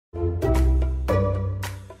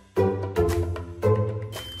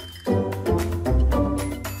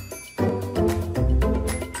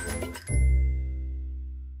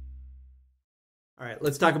right,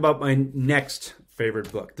 let's talk about my next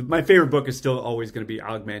favorite book. My favorite book is still always going to be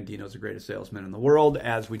Og Mandino's The Greatest Salesman in the World,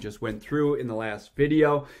 as we just went through in the last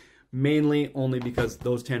video, mainly only because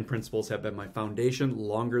those 10 principles have been my foundation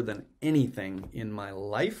longer than anything in my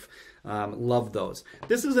life. Love those.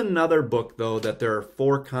 This is another book, though, that there are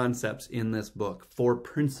 4 concepts in this book, 4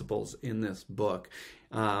 principles in this book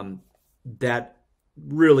that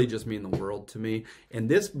really just mean the world to me. And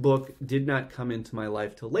this book did not come into my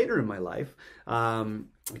life till later in my life.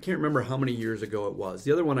 I can't remember how many years ago it was.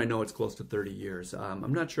 The other one I know it's close to 30 years.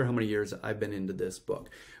 I'm not sure how many years I've been into this book,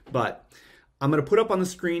 but I'm going to put up on the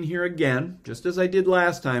screen here again, just as I did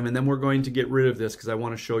last time, and then we're going to get rid of this because I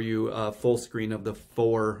want to show you a full screen of the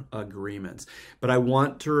 4 agreements. But I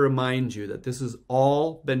want to remind you that this has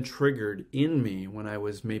all been triggered in me when I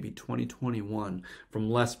was maybe 2021 from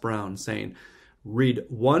Les Brown saying, read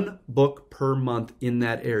 1 book per month in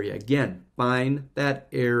that area. Again, find that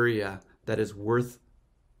area that is worth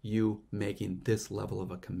you making this level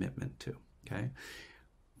of a commitment to, okay?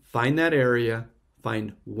 Find that area,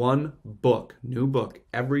 find 1 book, new book,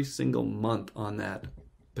 every single month on that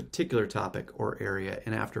particular topic or area,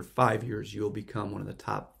 and after 5 years, you'll become one of the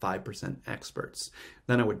top 5% experts.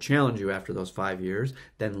 Then I would challenge you after those 5 years,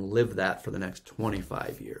 then live that for the next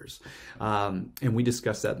 25 years. And we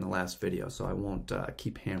discussed that in the last video, so I won't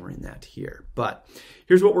keep hammering that here. But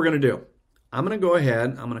here's what we're going to do. I'm going to go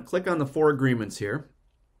ahead, I'm going to click on the 4 agreements here.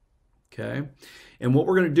 Okay, and what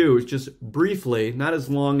we're going to do is just briefly, not as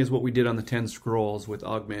long as what we did on the 10 scrolls with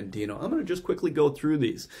Og Mandino, I'm going to just quickly go through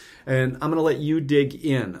these, and I'm going to let you dig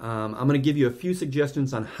in. I'm going to give you a few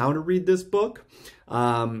suggestions on how to read this book.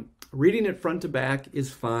 Reading it front to back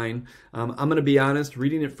is fine. I'm going to be honest,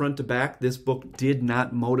 reading it front to back, this book did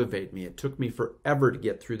not motivate me. It took me forever to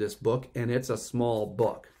get through this book, and it's a small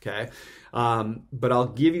book, okay? But I'll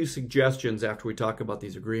give you suggestions after we talk about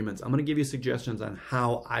these agreements. I'm going to give you suggestions on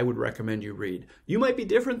how I would recommend you read. You might be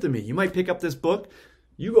different than me. You might pick up this book,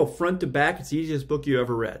 you go front to back, it's the easiest book you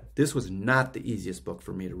ever read. This was not the easiest book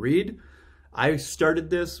for me to read. I started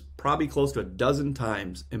this probably close to a dozen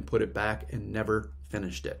times and put it back and never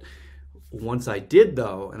finished it. Once I did,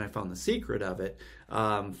 though, and I found the secret of it,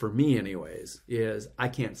 for me anyways, is I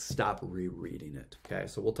can't stop rereading it. Okay,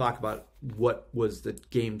 so we'll talk about what was the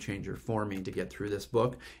game changer for me to get through this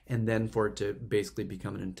book and then for it to basically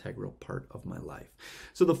become an integral part of my life.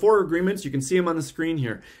 So the 4 agreements, you can see them on the screen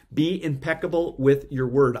here. Be impeccable with your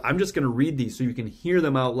word. I'm just going to read these so you can hear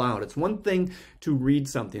them out loud. It's one thing to read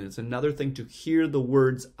something. It's another thing to hear the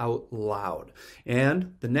words out loud.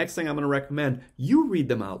 And the next thing I'm going to recommend, you read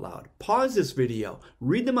them out loud. Pause this video.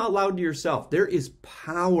 Read them out loud to yourself. There is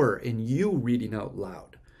power in you reading out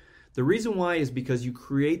loud. The reason why is because you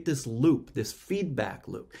create this loop, this feedback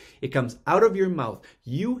loop. It comes out of your mouth.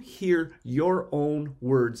 You hear your own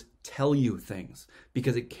words tell you things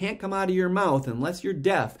because it can't come out of your mouth unless you're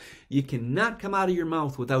deaf. You cannot come out of your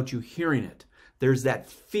mouth without you hearing it. There's that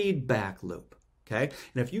feedback loop. Okay?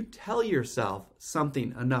 And if you tell yourself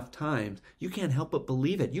something enough times, you can't help but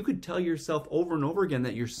believe it. You could tell yourself over and over again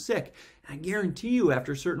that you're sick. And I guarantee you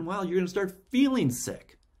after a certain while, you're going to start feeling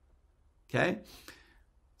sick. Okay?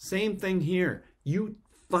 Same thing here. You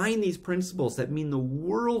find these principles that mean the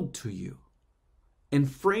world to you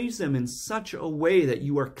and phrase them in such a way that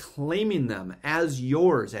you are claiming them as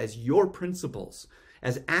yours, as your principles,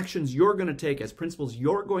 as actions you're going to take, as principles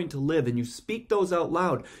you're going to live, and you speak those out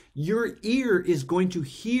loud. Your ear is going to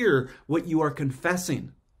hear what you are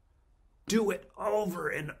confessing. Do it over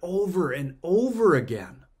and over and over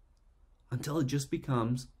again until it just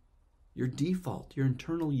becomes your default, your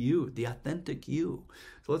internal you, the authentic you.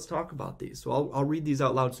 So let's talk about these. So I'll read these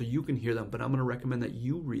out loud so you can hear them, but I'm going to recommend that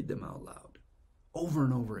you read them out loud over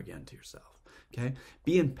and over again to yourself. Okay?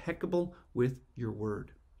 Be impeccable with your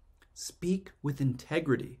word. Speak with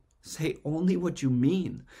integrity. Say only what you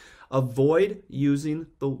mean. Avoid using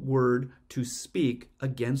the word to speak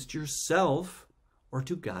against yourself or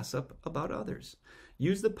to gossip about others.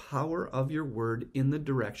 Use the power of your word in the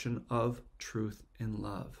direction of truth and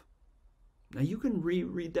love. Now, you can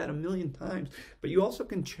reread that a million times, but you also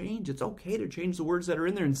can change. It's okay to change the words that are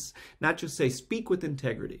in there and not just say, speak with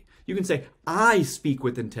integrity. You can say, I speak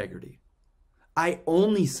with integrity. I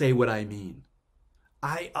only say what I mean.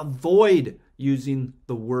 I avoid using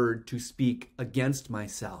the word to speak against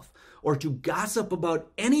myself or to gossip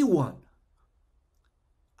about anyone.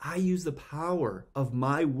 I use the power of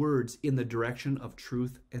my words in the direction of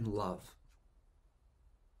truth and love.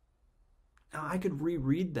 Now, I could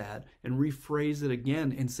reread that and rephrase it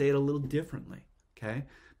again and say it a little differently, okay?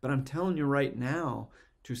 But I'm telling you right now,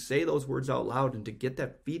 to say those words out loud and to get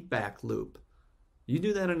that feedback loop, you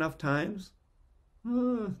do that enough times,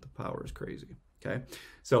 the power is crazy. Okay?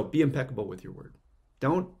 So be impeccable with your word.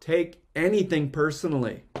 Don't take anything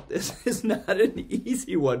personally. This is not an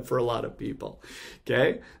easy one for a lot of people.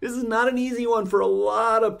 Okay? This is not an easy one for a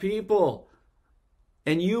lot of people.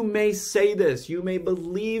 And you may say this, you may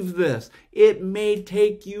believe this. It may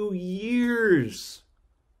take you years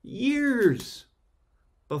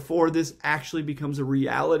before this actually becomes a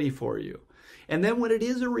reality for you. And then when it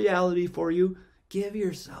is a reality for you, give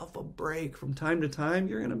yourself a break. From time to time,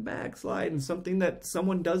 you're going to backslide in something that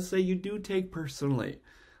someone does say you do take personally.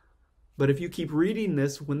 But if you keep reading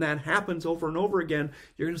this, when that happens over and over again,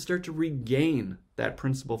 you're going to start to regain that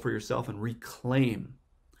principle for yourself and reclaim.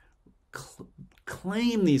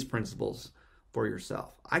 Claim these principles for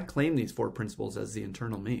yourself. I claim these 4 principles as the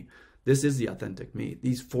internal me. This is the authentic me.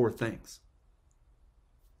 These 4 things.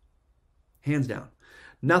 Hands down.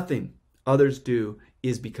 Nothing others do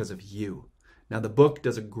is because of you. Now, the book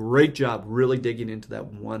does a great job really digging into that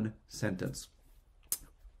one sentence.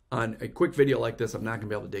 On a quick video like this, I'm not going to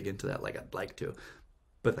be able to dig into that like I'd like to.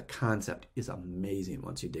 But the concept is amazing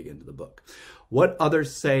once you dig into the book. What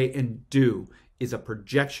others say and do is a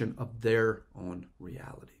projection of their own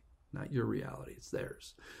reality. Not your reality, it's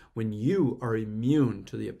theirs. When you are immune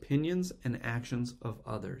to the opinions and actions of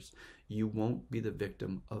others, you won't be the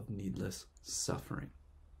victim of needless suffering.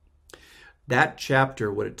 That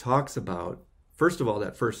chapter, what it talks about, first of all,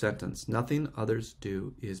 that first sentence, nothing others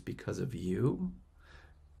do is because of you.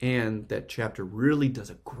 And that chapter really does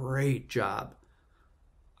a great job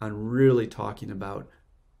on really talking about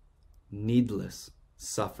needless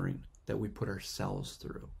suffering that we put ourselves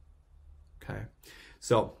through. Okay?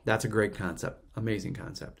 So that's a great concept. Amazing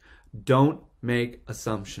concept. Don't make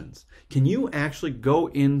assumptions. Can you actually go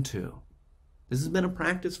into, this has been a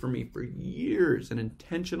practice for me for years, an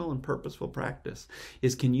intentional and purposeful practice,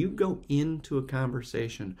 is can you go into a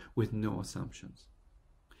conversation with no assumptions?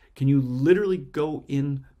 Can you literally go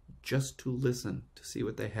in just to listen, to see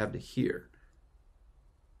what they have to hear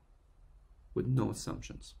with no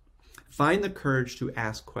assumptions? Find the courage to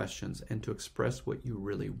ask questions and to express what you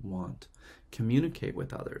really want. Communicate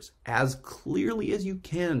with others as clearly as you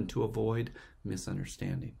can to avoid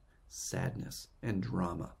misunderstanding, sadness, and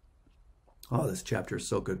drama. Oh, this chapter is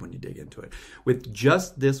so good when you dig into it. With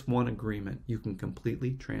just this one agreement, you can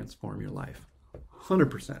completely transform your life.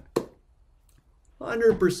 100%.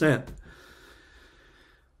 100%.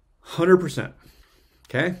 100%.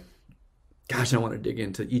 Okay? Gosh, I want to dig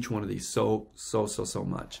into each one of these so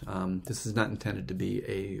much. This is not intended to be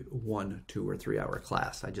a 1, 2, or 3 hour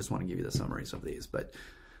class. I just want to give you the summaries of these, but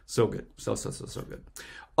so good. So good.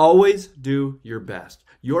 Always do your best.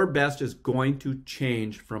 Your best is going to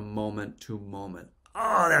change from moment to moment.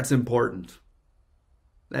 Oh, that's important.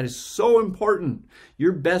 That is so important.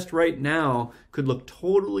 Your best right now could look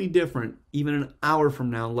totally different even an hour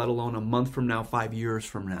from now, let alone a month from now, 5 years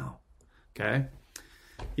from now. Okay?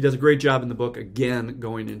 He does a great job in the book, again,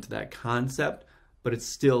 going into that concept, but it's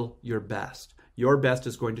still your best. Your best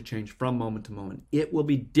is going to change from moment to moment. It will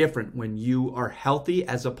be different when you are healthy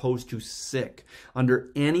as opposed to sick.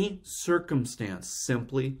 Under any circumstance,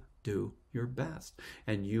 simply do your best,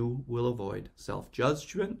 and you will avoid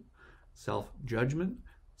self-judgment,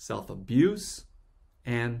 self-abuse,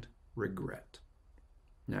 and regret.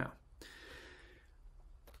 Now,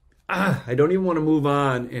 I don't even want to move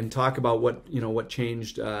on and talk about what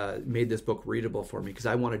changed, made this book readable for me, because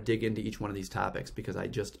I want to dig into each one of these topics because I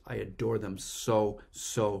adore them so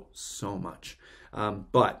much.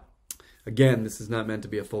 But again, this is not meant to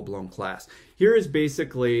be a full-blown class. Here is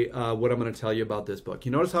basically what I'm going to tell you about this book.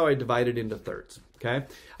 You notice how I divide it into thirds, okay?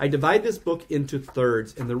 I divide this book into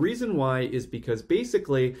thirds, and the reason why is because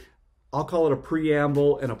basically I'll call it a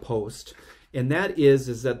preamble and a post, and that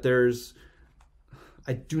is that there's,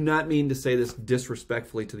 I do not mean to say this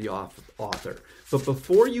disrespectfully to the author, but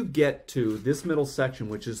before you get to this middle section,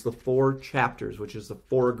 which is the 4 chapters, which is the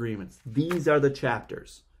 4 agreements, these are the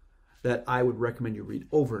chapters that I would recommend you read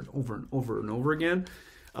over and over and over and over again.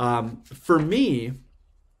 For me,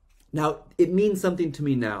 now it means something to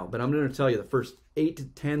me now, but I'm going to tell you the first 8 to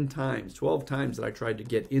 10 times, 12 times that I tried to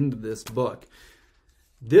get into this book,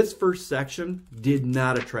 this first section did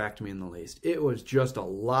not attract me in the least. It was just a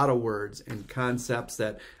lot of words and concepts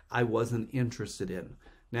that I wasn't interested in.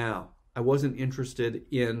 Now, I wasn't interested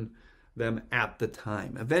in them at the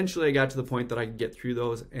time. Eventually, I got to the point that I could get through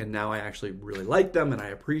those, and now I actually really like them and I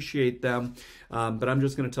appreciate them. But I'm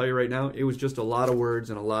just going to tell you right now, it was just a lot of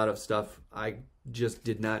words and a lot of stuff. I just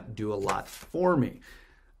did not do a lot for me.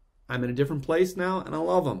 I'm in a different place now, and I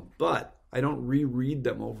love them, but I don't reread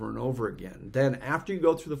them over and over again. Then after you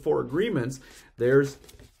go through the 4 agreements, there's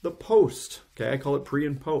the post. Okay, I call it pre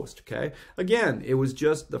and post. Okay, again, it was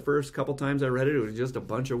just the first couple times I read it, it was just a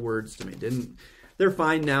bunch of words to me. They're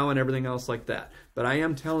fine now and everything else like that. But I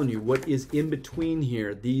am telling you, what is in between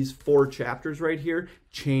here, these 4 chapters right here,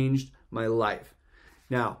 changed my life.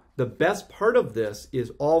 Now, the best part of this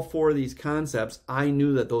is all 4 of these concepts, I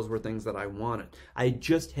knew that those were things that I wanted. I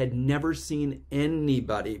just had never seen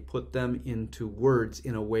anybody put them into words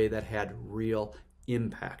in a way that had real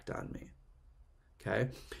impact on me. Okay?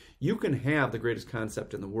 You can have the greatest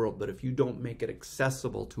concept in the world, but if you don't make it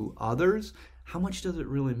accessible to others, how much does it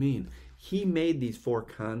really mean? He made these 4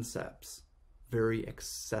 concepts very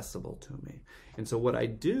accessible to me. And so what I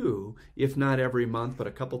do, if not every month, but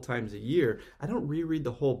a couple times a year, I don't reread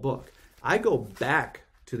the whole book. I go back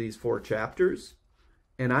to these 4 chapters,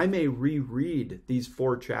 and I may reread these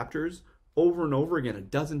 4 chapters over and over again, a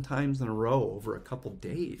dozen times in a row over a couple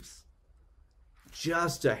days,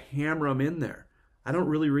 just to hammer them in there. I don't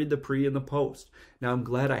really read the pre and the post. Now, I'm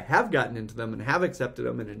glad I have gotten into them and have accepted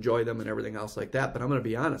them and enjoy them and everything else like that, but I'm going to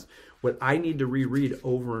be honest. What I need to reread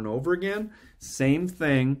over and over again, same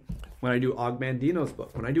thing when I do Ogmandino's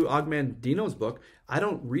book. When I do Ogmandino's book, I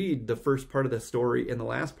don't read the first part of the story and the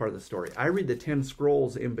last part of the story. I read the 10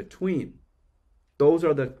 scrolls in between. Those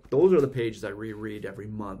are the pages I reread every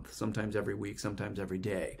month, sometimes every week, sometimes every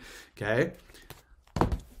day. Okay?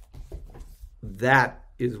 That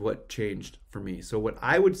is what changed for me. So what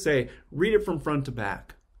I would say, read it from front to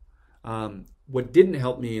back. What didn't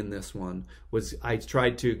help me in this one was I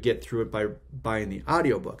tried to get through it by buying the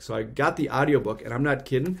audiobook. So I got the audiobook, and I'm not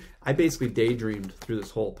kidding, I basically daydreamed through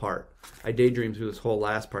this whole part. I daydreamed through this whole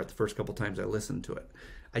last part the first couple times I listened to it.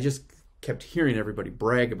 I just kept hearing everybody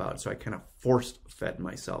brag about it, so I kind of force-fed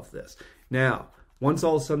myself this. Now, once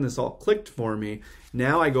all of a sudden this all clicked for me,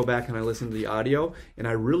 now I go back and I listen to the audio, and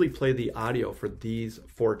I really play the audio for these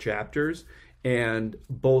 4 chapters, and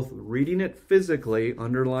both reading it physically,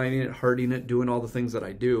 underlining it, hearting it, doing all the things that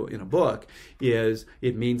I do in a book,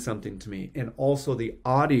 it means something to me. And also the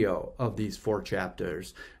audio of these 4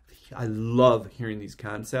 chapters, I love hearing these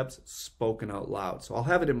concepts spoken out loud. So I'll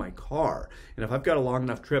have it in my car, and if I've got a long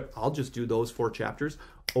enough trip, I'll just do those 4 chapters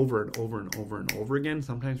over and over and over and over again,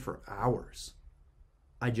 sometimes for hours.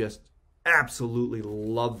 I just absolutely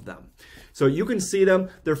love them. So you can see them.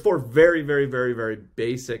 They're 4 very, very, very, very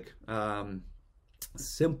basic,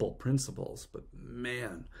 simple principles. But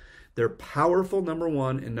man, they're powerful, number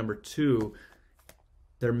 1. And number 2,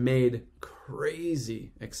 they're made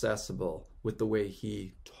crazy accessible with the way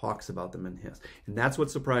he talks about them in his. And that's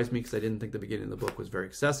what surprised me, because I didn't think the beginning of the book was very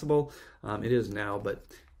accessible. It is now, but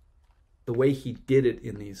the way he did it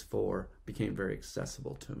in these 4 became very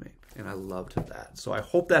accessible to me, and I loved that. So I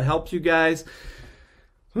hope that helps you guys.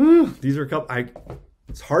 These are a couple.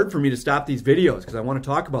 It's hard for me to stop these videos because I want to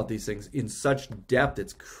talk about these things in such depth.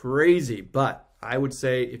 It's crazy, but I would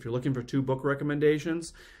say if you're looking for 2 book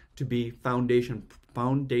recommendations to be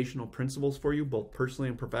foundational principles for you, both personally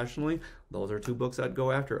and professionally, those are 2 books I'd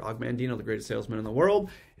go after. Ogmandino, The Greatest Salesman in the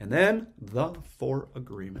World, and then The 4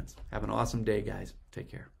 Agreements. Have an awesome day, guys. Take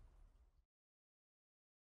care.